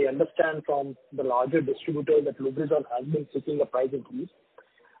 I understand from the larger distributor that Lubrizol has been seeking a price increase.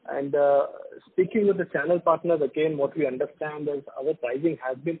 And speaking with the channel partners, again, what we understand is our pricing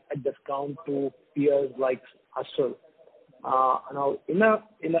has been at discount to peers like Astral. Now, in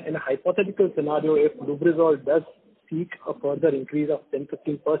a hypothetical scenario, if Lubrizol does seek a further increase of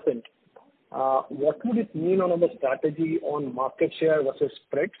 10-15%, what would it mean on our strategy on market share versus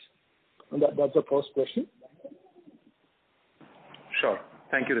spreads? And that's the first question. Sure.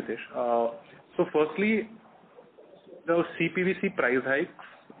 Thank you, Ritesh. So firstly, the CPVC price hikes,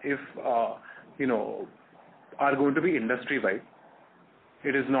 if are going to be industry-wide.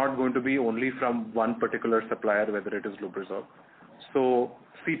 It is not going to be only from one particular supplier, whether it is Lubrizol. So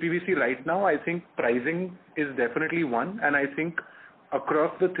CPVC right now, I think pricing is definitely one, and I think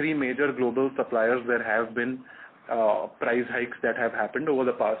across the 3 major global suppliers, there have been price hikes that have happened over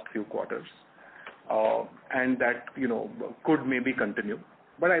the past few quarters, and that could maybe continue.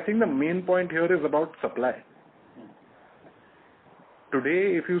 But I think the main point here is about supply.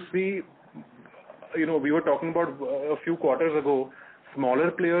 Today, if you see, we were talking about a few quarters ago,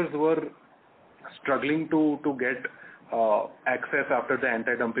 smaller players were struggling to get access after the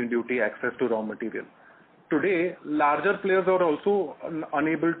anti-dumping duty, access to raw material. Today, larger players are also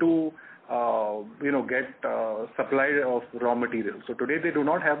unable to, get supply of raw material. So today, they do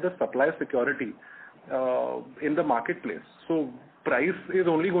not have the supply security in the marketplace. So price is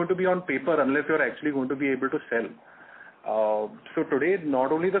only going to be on paper unless you're actually going to be able to sell. So today,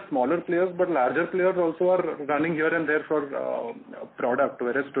 not only the smaller players, but larger players also are running here and there for product,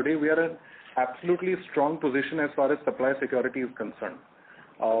 whereas today we are in absolutely strong position as far as supply security is concerned.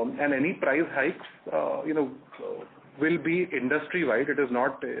 And any price hikes, will be industry-wide. It is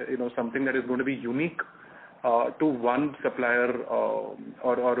not, something that is going to be unique to one supplier or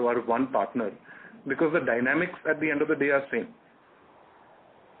one partner, because the dynamics at the end of the day are same.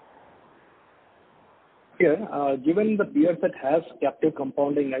 Given the peers that has captive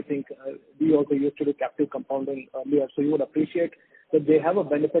compounding, I think we also used to do captive compounding earlier, so you would appreciate that they have a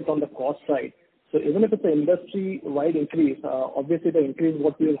benefit on the cost side. So even if it's an industry-wide increase, obviously the increase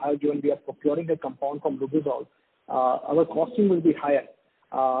what we will have given we are procuring a compound from Lubrizol, our costing will be higher.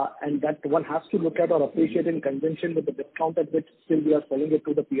 And that one has to look at or appreciate in conjunction with the discount at which still we are selling it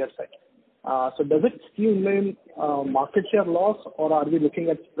to the peer side. So does it still mean market share loss, or are we looking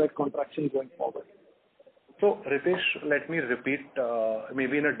at spread contraction going forward? So, Ritesh, let me repeat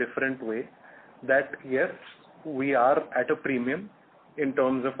maybe in a different way that yes, we are at a premium in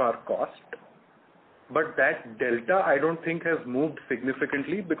terms of our cost, but that delta I don't think has moved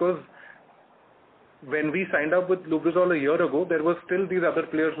significantly, because when we signed up with Lubrizol a year ago, there were still these other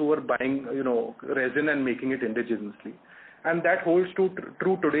players who were buying resin and making it indigenously, and that holds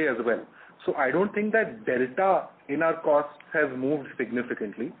true today as well. So I don't think that delta in our costs has moved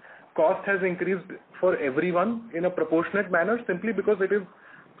significantly. Cost has increased for everyone in a proportionate manner simply because it is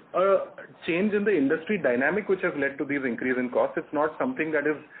a change in the industry dynamic which has led to these increase in costs. It's not something that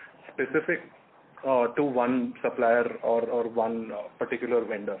is specific to one supplier or one particular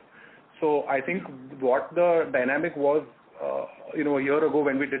vendor. So I think what the dynamic was, a year ago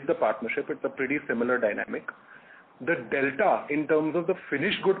when we did the partnership, it's a pretty similar dynamic. The delta in terms of the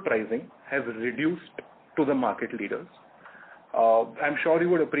finished good pricing has reduced to the market leaders. I'm sure you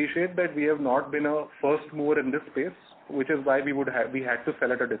would appreciate that we have not been a first mover in this space, which is why we had to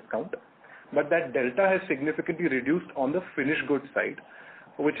sell at a discount. But that delta has significantly reduced on the finished goods side,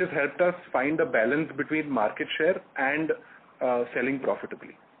 which has helped us find a balance between market share and selling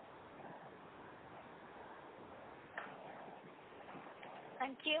profitably.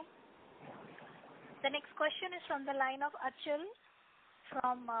 Thank you. The next question is from the line of Achal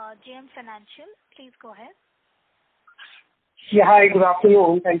from JM Financial. Please go ahead. Yeah, hi, good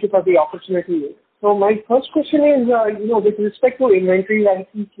afternoon. Thank you for the opportunity. So my first question is, with respect to inventory, I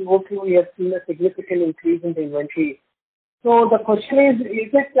think QOQ, we have seen a significant increase in the inventory. So the question is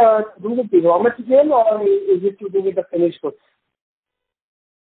it to do with the raw material or is it to do with the finished goods?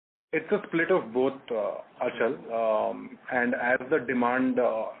 It's a split of both, Achal. And as the demand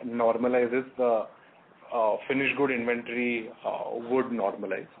normalizes, the finished good inventory would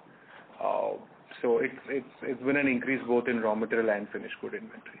normalize. So it's been an increase both in raw material and finished good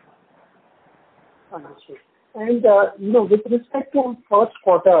inventory. Understood. And, with respect to first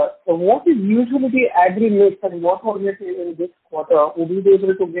quarter, so what is usually the agri mix and what was it in this quarter? Would you be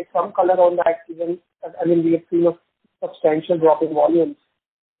able to give some color on that given, we have seen a substantial drop in volumes.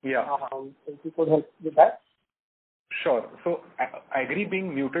 Yeah. If you could help with that. Sure. So agri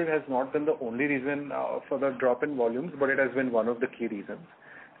being muted has not been the only reason for the drop in volumes, but it has been one of the key reasons.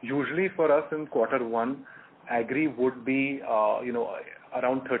 Usually for us in quarter one, agri would be,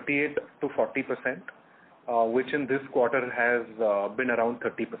 around 38 to 40%, which in this quarter has been around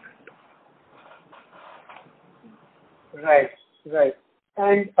 30%. Right.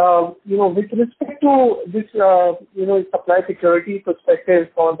 And, with respect to this, supply security perspective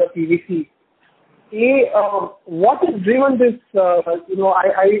for the PVC, what has driven this? We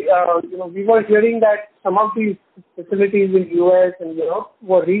were hearing that some of these facilities in US and Europe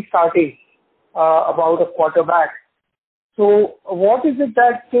were restarting about a quarter back. So what is it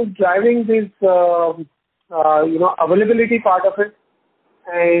that is driving this, availability part of it?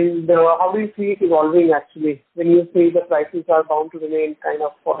 And how do you see it evolving actually when you say the prices are bound to remain kind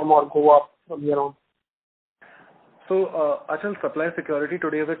of firm or go up from here on? So, Achal, supply security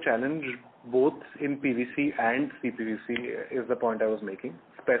today is a challenge both in PVC and CPVC is the point I was making.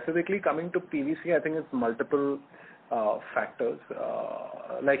 Specifically coming to PVC, I think it's multiple factors.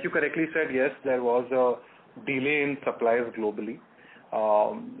 Like you correctly said, yes, there was a delay in supplies globally.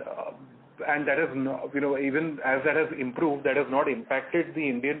 And that is, even as that has improved, that has not impacted the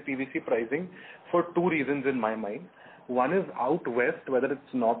Indian PVC pricing for two reasons in my mind. One is out west, whether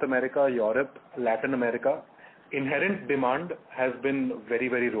it's North America, Europe, Latin America, inherent demand has been very,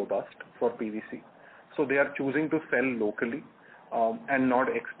 very robust for PVC. So they are choosing to sell locally and not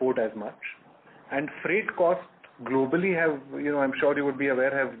export as much. And freight costs globally have, I'm sure you would be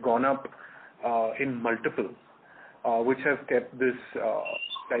aware, have gone up in multiples, which has kept this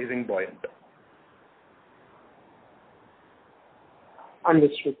pricing buoyant.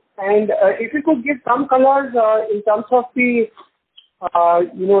 Understood. And if you could give some colors in terms of the,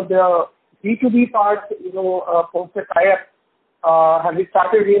 the B2B part, post the tie-up, have you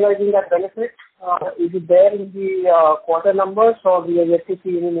started realizing that benefit? Is it there in the quarter numbers or we are yet to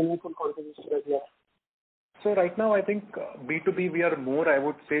see any meaningful contribution as well? So right now, I think B2B, we are more, I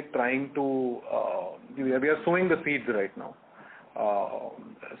would say, trying to, we are sowing the seeds right now.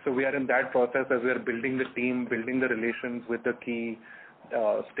 So we are in that process as we are building the team, building the relations with the key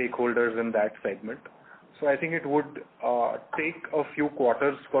stakeholders in that segment. So I think it would take a few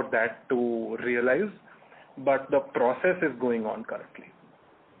quarters for that to realize, but the process is going on currently.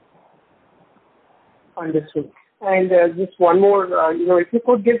 Understood. And just one more, if you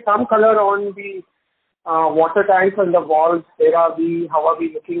could give some color on the water tanks and the valves, where are we, how are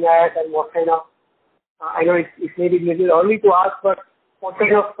we looking at, and what kind of, I know it may be a little early to ask, but what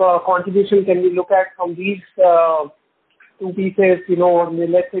kind of contribution can we look at from these two pieces,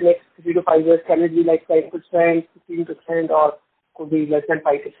 let's say next 3 to 5 years, can it be like 5%, 15%, or could be less than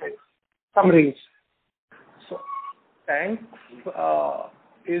 5%? Some range. So tanks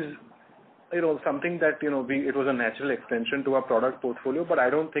is, something that, it was a natural extension to our product portfolio, but I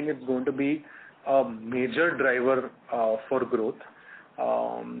don't think it's going to be a major driver for growth.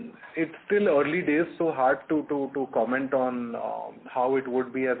 It's still early days, so hard to comment on how it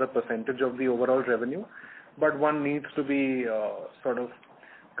would be as a percentage of the overall revenue. But one needs to be sort of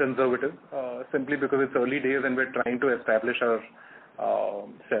conservative, simply because it's early days and we're trying to establish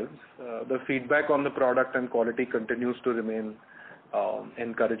ourselves. The feedback on the product and quality continues to remain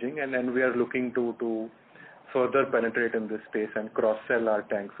encouraging, and we are looking to further penetrate in this space and cross-sell our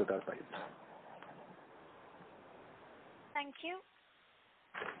tanks with our pipes. Thank you.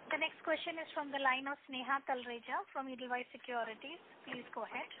 The next question is from the line of Sneha Talreja from Edelweiss Securities. Please go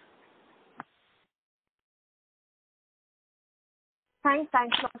ahead. Thanks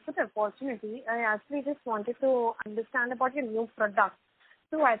a lot for the opportunity. I actually just wanted to understand about your new product.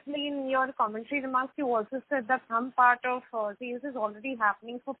 So actually in your commentary remarks, you also said that some part of sales is already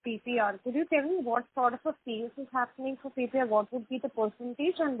happening for PPR. Could you tell me what sort of a sales is happening for PPR? What would be the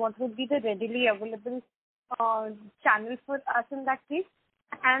percentage and what would be the readily available channel for us in that case?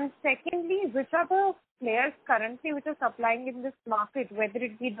 And secondly, which are the players currently which are supplying in this market, whether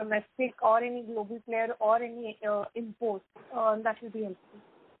it be domestic or any global player or any import? That will be helpful.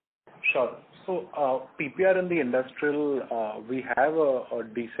 Sure. So PPR in the industrial, we have a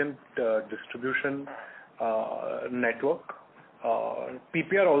decent distribution network.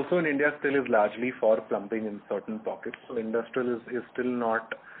 PPR also in India still is largely for plumbing in certain pockets. So industrial is still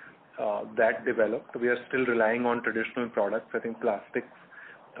not that developed. We are still relying on traditional products. I think plastic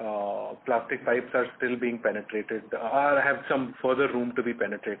pipes are still being penetrated, or have some further room to be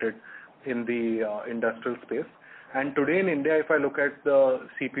penetrated in the industrial space. And today in India, if I look at the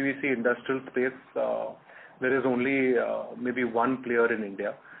CPVC industrial space, there is only maybe one player in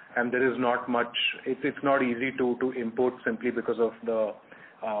India, and there is not much. It's not easy to import simply because of the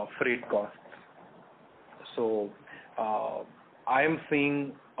freight costs. So I am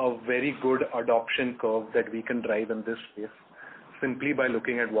seeing a very good adoption curve that we can drive in this space simply by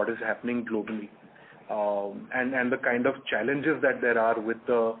looking at what is happening globally, and the kind of challenges that there are with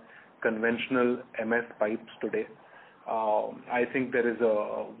the conventional MS pipes today. I think there is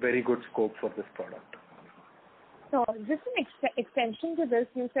a very good scope for this product. So just an extension to this,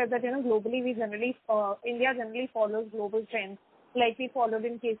 you said that globally we India generally follows global trends, like we followed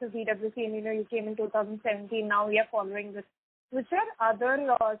in case of DWC, and you came in 2017. Now we are following this. Which are other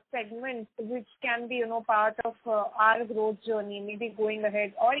segments which can be part of our growth journey, maybe going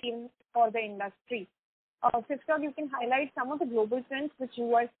ahead, or even for the industry? Fifth, you can highlight some of the global trends which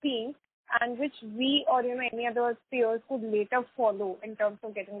you are seeing and which we or any other peers could later follow in terms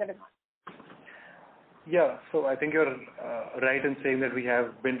of getting the demand. Yeah, so I think you're right in saying that we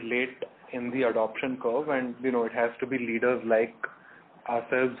have been late in the adoption curve, and it has to be leaders like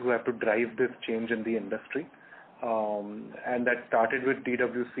ourselves who have to drive this change in the industry. And that started with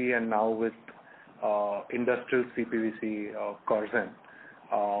DWC and now with industrial CPVC Corzen.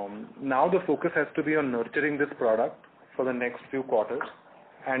 Now the focus has to be on nurturing this product for the next few quarters,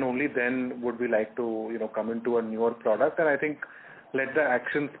 and only then would we like to come into a newer product. And I think let the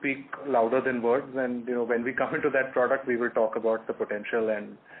action speak louder than words, and when we come into that product, we will talk about the potential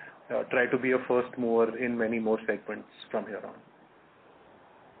and try to be a first mover in many more segments from here on.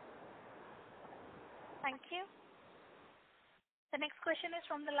 Thank you. The next question is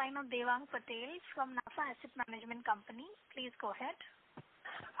from the line of Devang Patel from NAFA Asset Management Company. Please go ahead.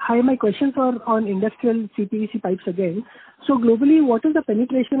 Hi, my questions are on industrial CPVC pipes again. So globally, what is the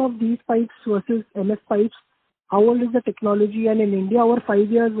penetration of these pipes versus MS pipes? How old is the technology? And in India, over 5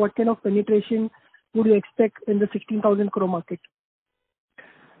 years, what kind of penetration would you expect in the 16,000 crore market?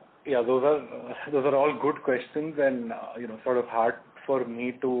 Yeah, those are all good questions, and sort of hard for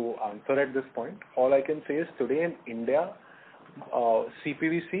me to answer at this point. All I can say is today in India,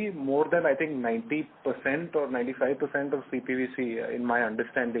 CPVC, more than I think 90% or 95% of CPVC, in my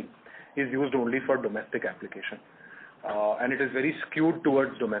understanding, is used only for domestic application, and it is very skewed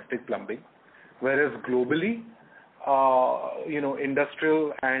towards domestic plumbing. Whereas globally,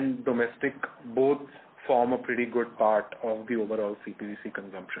 industrial and domestic both form a pretty good part of the overall CPVC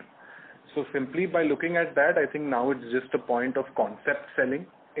consumption. So simply by looking at that, I think now it's just a point of concept selling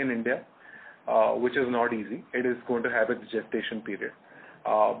in India, which is not easy. It is going to have its gestation period.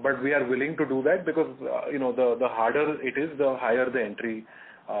 But we are willing to do that because, the harder it is, the higher the entry,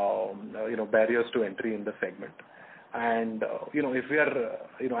 barriers to entry in the segment. And, if we are,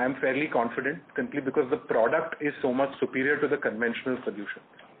 I'm fairly confident simply because the product is so much superior to the conventional solution.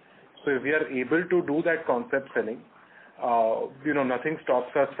 So if we are able to do that concept selling, nothing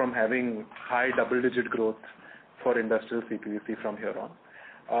stops us from having high double-digit growth for industrial CPVC from here on.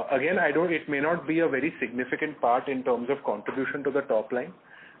 Again, it may not be a very significant part in terms of contribution to the top line,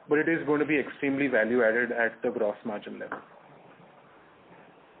 but it is going to be extremely value added at the gross margin level.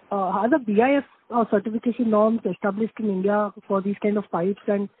 Are the BIS certification norms established in India for these kind of pipes,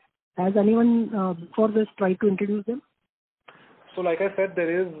 and has anyone before this tried to introduce them? So like I said,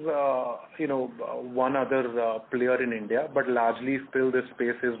 there is, one other player in India, but largely still this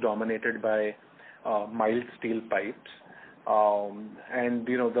space is dominated by mild steel pipes. And,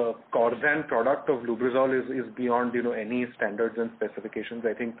 the Corzen product of Lubrizol is beyond, any standards and specifications.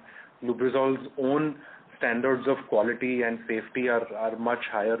 I think Lubrizol's own standards of quality and safety are much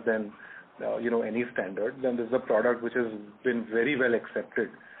higher than, any standards. And this is a product which has been very well accepted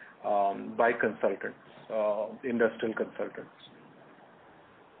by consultants, industrial consultants.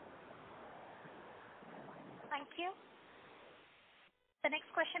 Thank you. The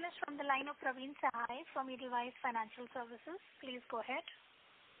next question is from the line of Praveen Sahai from Edelweiss Financial Services. Please go ahead.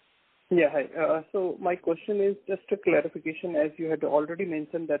 Yeah, hi. So my question is just a clarification, as you had already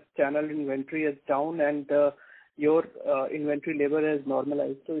mentioned that channel inventory is down and your inventory level has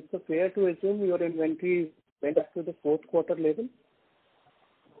normalized. So it's fair to assume your inventory went up to the fourth quarter level?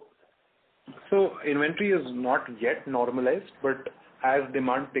 So inventory is not yet normalized, but as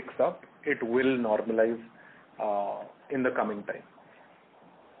demand picks up, it will normalize in the coming time.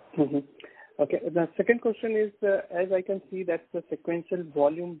 Mm-hmm. Okay. The second question is, as I can see that the sequential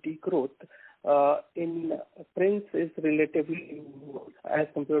volume degrowth in Prince is relatively low as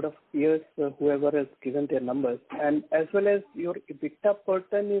compared to peers, whoever has given their numbers, and as well as your EBITDA per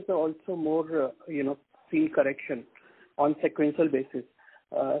ton is also more, fee correction on sequential basis.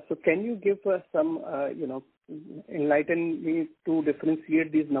 So can you give us some, enlighten me to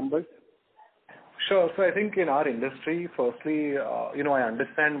differentiate these numbers? Sure. So I think in our industry, firstly, I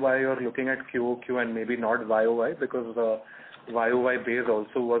understand why you're looking at QOQ and maybe not YOY, because the YOY base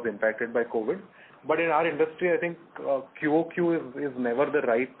also was impacted by COVID. But in our industry, I think QOQ is never the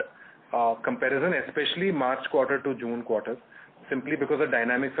right comparison, especially March quarter to June quarter, simply because the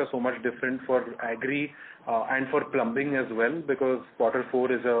dynamics are so much different for agri and for plumbing as well, because quarter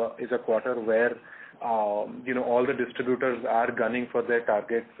 4 is a quarter where all the distributors are gunning for their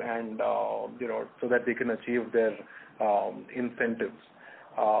targets and so that they can achieve their incentives.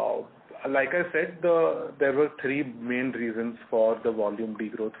 Like I said, there were 3 main reasons for the volume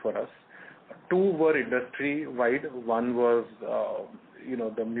degrowth for us. 2 were industry-wide. One was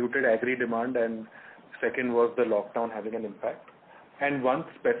the muted agri demand, and second was the lockdown having an impact. And one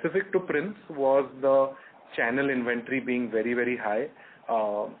specific to Prince was the channel inventory being very, very high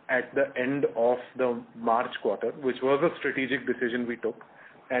at the end of the March quarter, which was a strategic decision we took.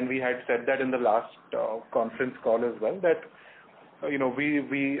 And we had said that in the last conference call as well, that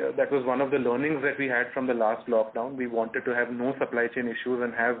that was one of the learnings that we had from the last lockdown. We wanted to have no supply chain issues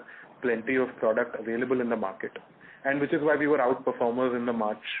and have plenty of product available in the market, and which is why we were outperformers in the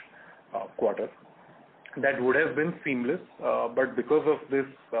March quarter. That would have been seamless, but because of this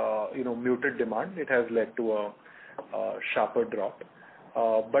muted demand, it has led to a sharper drop.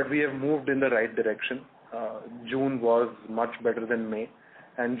 But we have moved in the right direction. June was much better than May,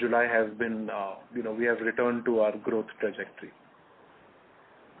 and July has been, we have returned to our growth trajectory.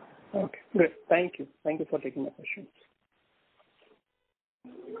 Okay, great. Thank you. Thank you for taking my questions.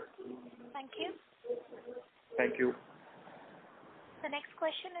 Thank you. Thank you. The next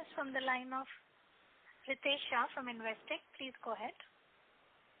question is from the line of Ritesh Shah from Investec. Please go ahead.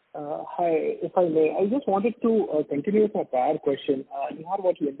 Hi, if I may, I just wanted to continue with my prior question. Nihar,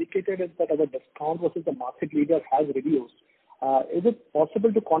 what you indicated is that our discount versus the market leader has reduced. Is it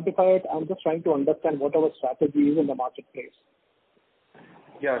possible to quantify it? I'm just trying to understand what our strategy is in the marketplace.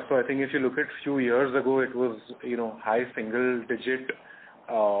 Yeah, so I think if you look at few years ago, it was high single digit,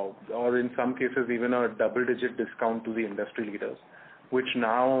 or in some cases even a double digit discount to the industry leaders, which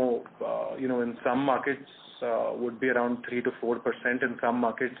now in some markets would be around 3 to 4%. In some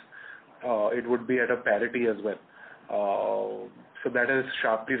markets, it would be at a parity as well. So that has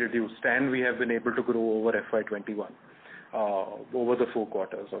sharply reduced, and we have been able to grow over FY21, over the 4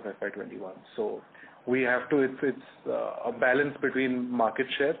 quarters of FY21. So we have to, it's a balance between market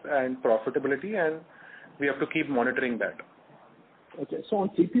share and profitability, and we have to keep monitoring that. Okay, so on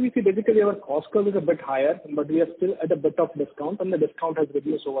CPVC, basically our cost curve is a bit higher, but we are still at a bit of discount, and the discount has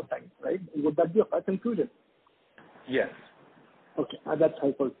reduced over time, right? Would that be a fair conclusion? Yes. Okay, that's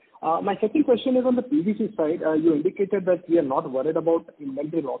helpful. My second question is on the PVC side. You indicated that we are not worried about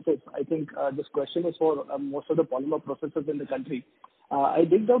inventory losses. I think this question is for most of the polymer processors in the country. I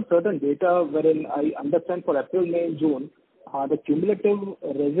digged out certain data wherein I understand for April, May, and June, the cumulative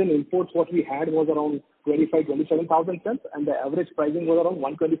resin imports what we had was around 27,000 tons, and the average pricing was around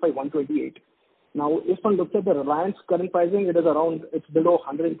 125, 128. Now, if one looks at the Reliance current pricing, it's below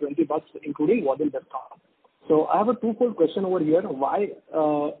 $120, including volume discount. So I have a twofold question over here. Why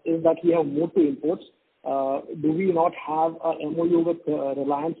is that we have moved to imports? Do we not have a MOU with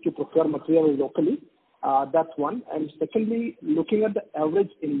Reliance to procure material locally? That's one. And secondly, looking at the average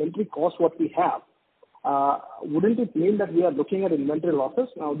inventory cost what we have, wouldn't it mean that we are looking at inventory losses?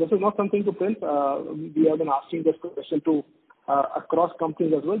 Now, this is not something to Prince. We have been asking this question to across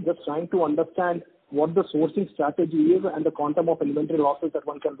companies as well, just trying to understand what the sourcing strategy is and the quantum of inventory losses that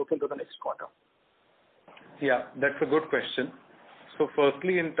one can look into the next quarter. Yeah, that's a good question. So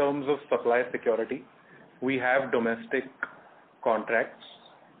firstly, in terms of supply security, we have domestic contracts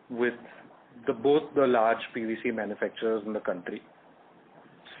with both the large PVC manufacturers in the country.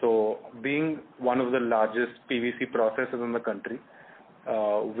 So being one of the largest PVC processors in the country,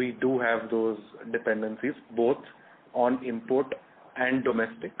 we do have those dependencies both on import and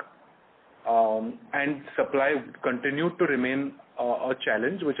domestic. And supply continued to remain a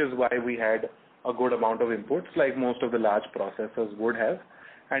challenge, which is why we had a good amount of imports like most of the large processors would have.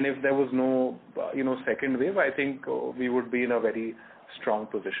 And if there was no, second wave, I think we would be in a very strong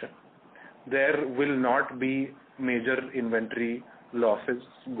position. There will not be major inventory losses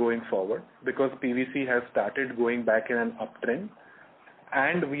going forward because PVC has started going back in an uptrend,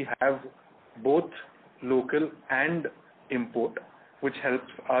 and we have both local and import, which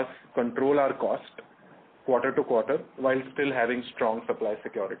helps us control our cost quarter to quarter while still having strong supply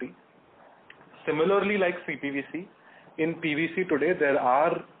security. Similarly, like CPVC, in PVC today there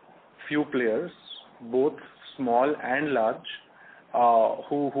are few players, both small and large,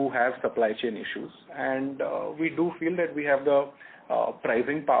 who have supply chain issues, and we do feel that we have the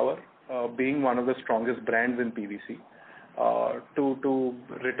pricing power, being one of the strongest brands in PVC, to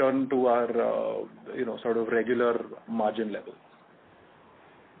return to our sort of regular margin levels.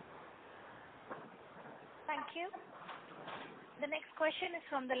 Thank you. The next question is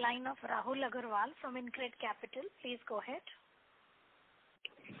from the line of Rahul Agarwal from InCred Capital. Please go ahead.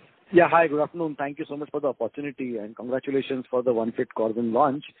 Yeah, hi, good afternoon. Thank you so much for the opportunity and congratulations for the OneFit Corbin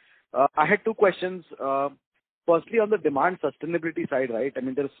launch. I had two questions. Firstly, on the demand sustainability side, right? I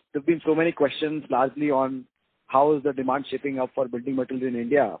mean, there've been so many questions largely on how is the demand shaping up for building materials in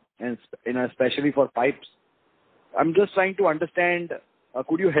India and especially for pipes. I'm just trying to understand,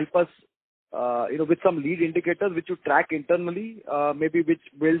 could you help us with some lead indicators which you track internally, maybe which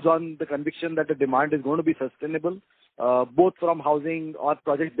builds on the conviction that the demand is going to be sustainable, both from housing or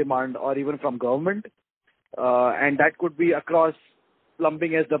project demand or even from government, and that could be across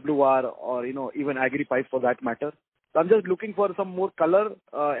plumbing, SWR, or even agri pipe for that matter. So I'm just looking for some more color.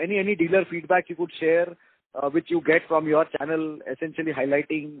 Any dealer feedback you could share, which you get from your channel, essentially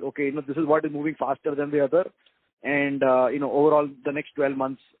highlighting, okay, this is what is moving faster than the other, and overall the next 12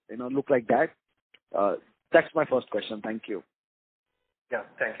 months look like that. That's my first question. Thank you. Yeah,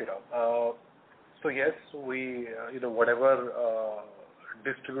 thank you, Ram. So yes, we whatever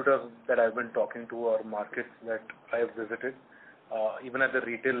distributors that I've been talking to or markets that I have visited, even at the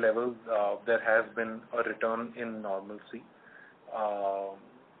retail level, there has been a return in normalcy.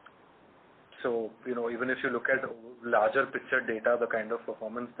 So even if you look at larger picture data, the kind of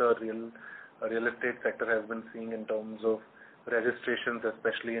performance the real estate sector has been seeing in terms of registrations,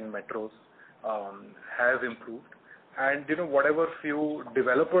 especially in metros, has improved. And whatever few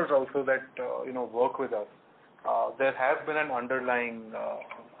developers also that work with us, there has been an underlying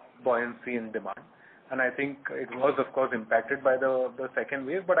buoyancy in demand, and I think it was of course impacted by the second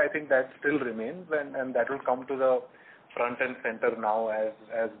wave, but I think that still remains, and that will come to the front and center now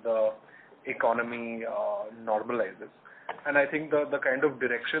as the economy normalizes. And I think the kind of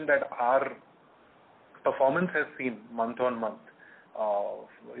direction that our performance has seen month on month,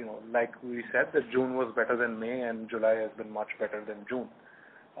 like we said, that June was better than May and July has been much better than June.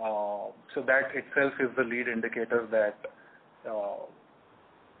 So that itself is the lead indicator that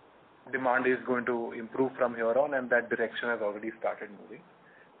demand is going to improve from here on, and that direction has already started moving.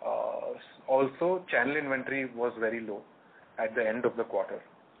 Also, channel inventory was very low at the end of the quarter,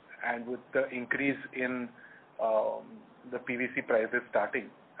 and with the increase in the PVC prices starting,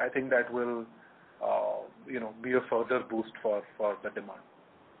 I think that will be a further boost for the demand.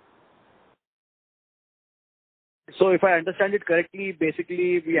 So if I understand it correctly,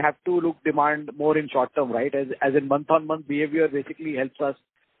 basically we have to look demand more in short term, right? As in month on month behavior basically helps us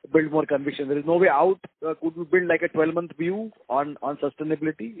build more conviction. There is no way out. Could we build like a 12-month view on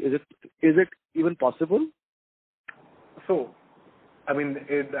sustainability? Is it even possible? So, I mean,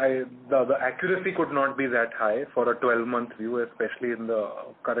 the accuracy could not be that high for a 12-month view, especially in the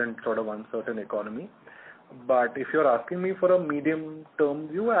current sort of uncertain economy. But if you're asking me for a medium-term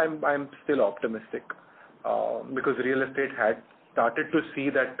view, I'm still optimistic because real estate had started to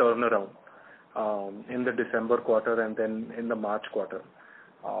see that turnaround in the December quarter and then in the March quarter.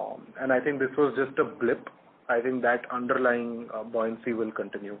 And I think this was just a blip. I think that underlying buoyancy will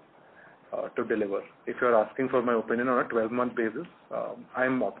continue to deliver. If you're asking for my opinion on a 12-month basis,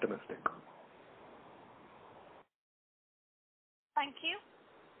 I'm optimistic. Thank you.